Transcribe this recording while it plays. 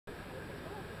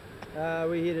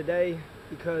We're here today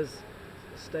because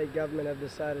the state government have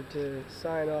decided to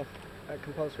sign off a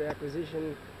compulsory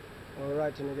acquisition or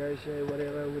right to negotiate,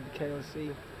 whatever, with the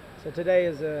KLC. So today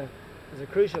is a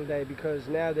crucial day because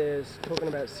now there's talking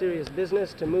about serious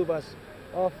business to move us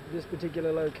off this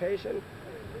particular location.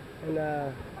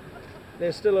 And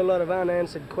there's still a lot of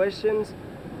unanswered questions,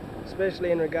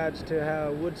 especially in regards to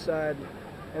how Woodside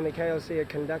and the KLC are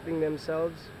conducting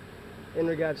themselves in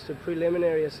regards to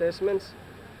preliminary assessments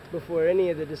before any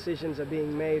of the decisions are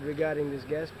being made regarding this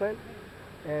gas plant.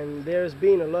 And there's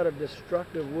been a lot of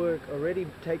destructive work already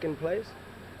taken place,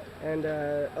 and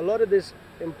a lot of this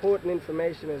important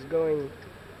information is going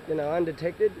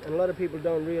undetected, and a lot of people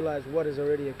don't realize what has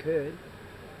already occurred.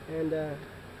 And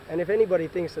if anybody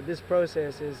thinks that this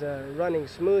process is running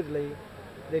smoothly,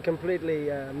 they're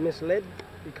completely misled,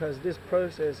 because this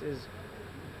process is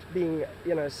being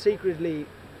secretly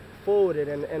forwarded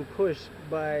and pushed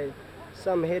by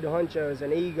some head honchos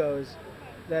and egos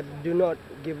that do not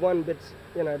give one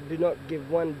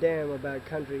damn about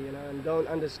country, and don't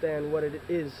understand what it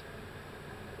is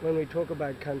when we talk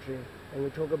about country, and we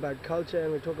talk about culture,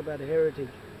 and we talk about heritage.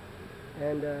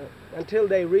 And until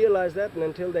they realize that, and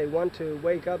until they want to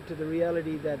wake up to the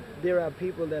reality that there are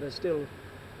people that are still,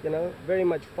 very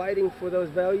much fighting for those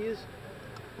values,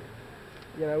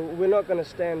 we're not going to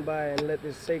stand by and let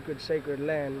this sacred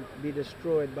land be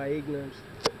destroyed by ignorance.